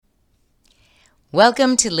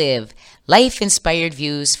Welcome to Live, life-inspired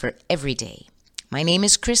views for every day. My name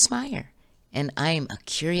is Chris Meyer, and I'm a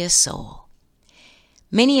curious soul.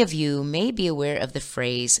 Many of you may be aware of the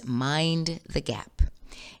phrase, mind the gap.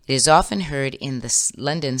 It is often heard in the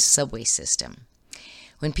London subway system.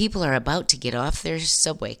 When people are about to get off their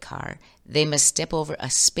subway car, they must step over a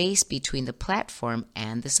space between the platform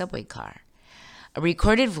and the subway car. A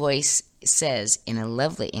recorded voice says in a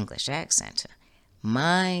lovely English accent,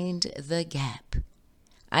 mind the gap.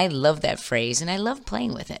 I love that phrase and I love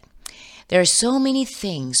playing with it. There are so many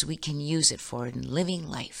things we can use it for in living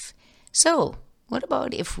life. So, what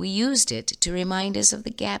about if we used it to remind us of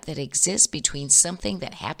the gap that exists between something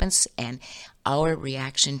that happens and our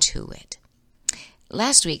reaction to it?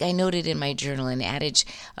 Last week, I noted in my journal an adage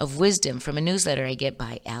of wisdom from a newsletter I get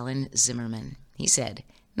by Alan Zimmerman. He said,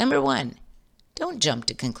 Number 1, don't jump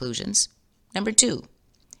to conclusions. Number 2,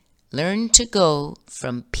 learn to go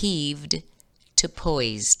from peeved to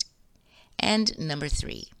poised. And number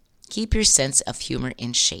 3, keep your sense of humor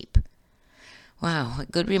in shape. Wow,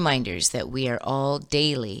 good reminders that we are all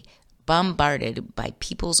daily bombarded by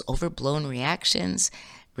people's overblown reactions,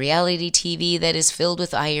 reality TV that is filled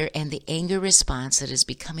with ire, and the anger response that is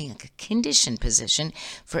becoming a conditioned position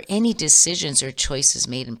for any decisions or choices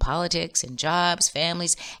made in politics, in jobs,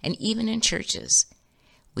 families, and even in churches.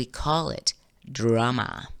 We call it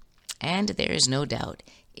drama. And there is no doubt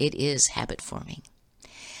it is habit forming.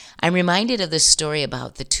 I'm reminded of the story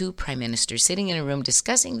about the two prime ministers sitting in a room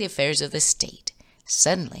discussing the affairs of the state.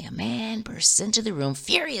 Suddenly, a man bursts into the room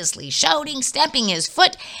furiously, shouting, stamping his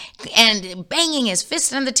foot, and banging his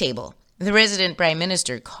fist on the table. The resident prime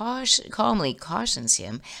minister calmly cautions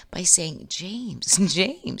him by saying,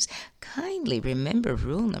 James, kindly remember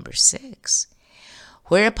rule number 6.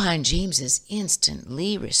 Whereupon James is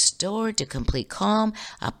instantly restored to complete calm,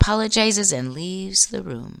 apologizes, and leaves the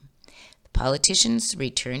room. The politicians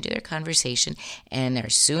return to their conversation and are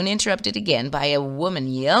soon interrupted again by a woman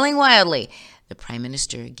yelling wildly. The prime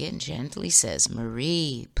minister again gently says,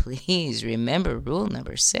 Marie, please remember rule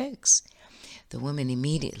number 6. The woman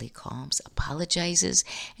immediately calms, apologizes,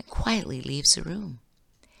 and quietly leaves the room.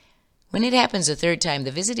 When it happens a third time,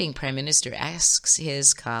 the visiting prime minister asks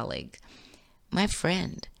his colleague, My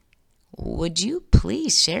friend, would you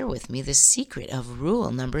please share with me the secret of rule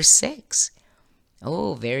number 6?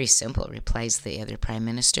 Oh, very simple, replies the other prime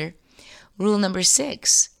minister. Rule number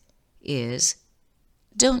 6 is,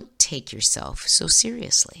 don't take yourself so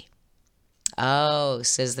seriously. Oh,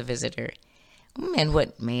 says the visitor. And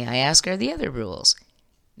what, may I ask, are the other rules?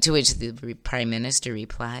 To which the prime minister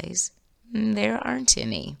replies, there aren't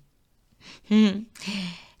any.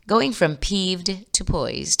 Going from peeved to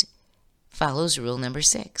poised follows rule number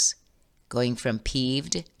 6. Going from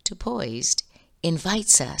peeved to poised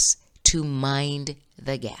invites us to mind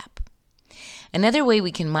the gap. Another way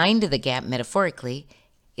we can mind the gap metaphorically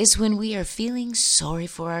is when we are feeling sorry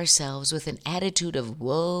for ourselves with an attitude of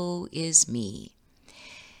woe is me.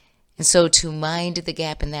 And so to mind the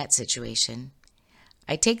gap in that situation,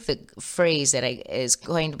 I take the phrase that is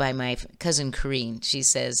coined by my cousin Corrine. She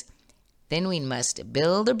says, then we must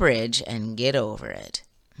build a bridge and get over it.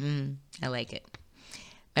 I like it.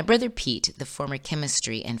 My brother Pete, the former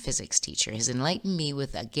chemistry and physics teacher, has enlightened me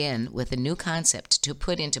with a new concept to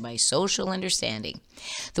put into my social understanding.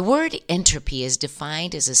 The word entropy is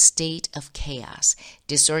defined as a state of chaos,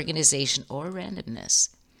 disorganization, or randomness.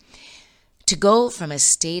 To go from a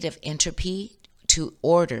state of entropy to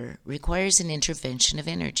order requires an intervention of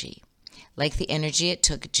energy, like the energy it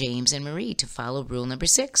took James and Marie to follow rule number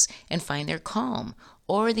 6 and find their calm,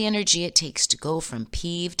 or the energy it takes to go from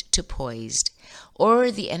peeved to poised,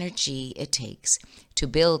 or the energy it takes to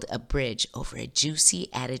build a bridge over a juicy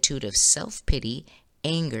attitude of self-pity,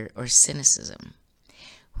 anger, or cynicism.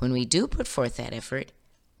 When we do put forth that effort,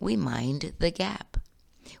 we mind the gap.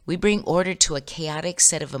 We bring order to a chaotic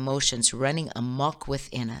set of emotions running amok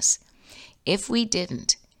within us. If we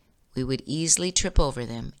didn't, we would easily trip over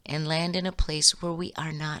them and land in a place where we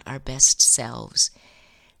are not our best selves.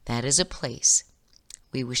 That is a place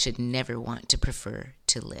we should never want to prefer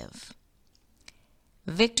to live.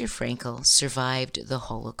 Viktor Frankl survived the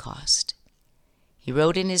Holocaust. He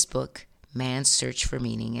wrote in his book, Man's Search for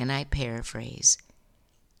Meaning, and I paraphrase,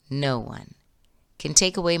 no one can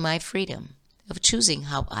take away my freedom of choosing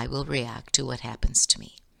how I will react to what happens to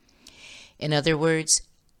me. In other words,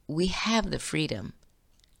 we have the freedom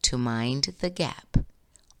to mind the gap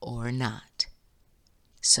or not.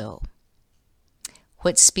 So,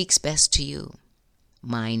 what speaks best to you?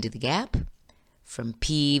 Mind the gap, from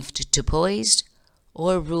peeved to poised,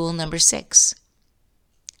 or rule number 6?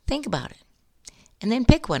 Think about it, and then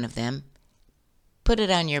pick one of them, put it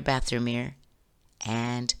on your bathroom mirror,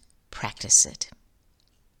 and practice it.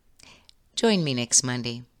 Join me next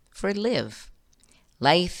Monday for Live,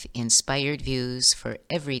 Life-Inspired Views for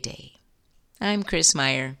Every Day. I'm Chris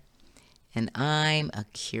Meyer, and I'm a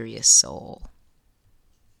curious soul.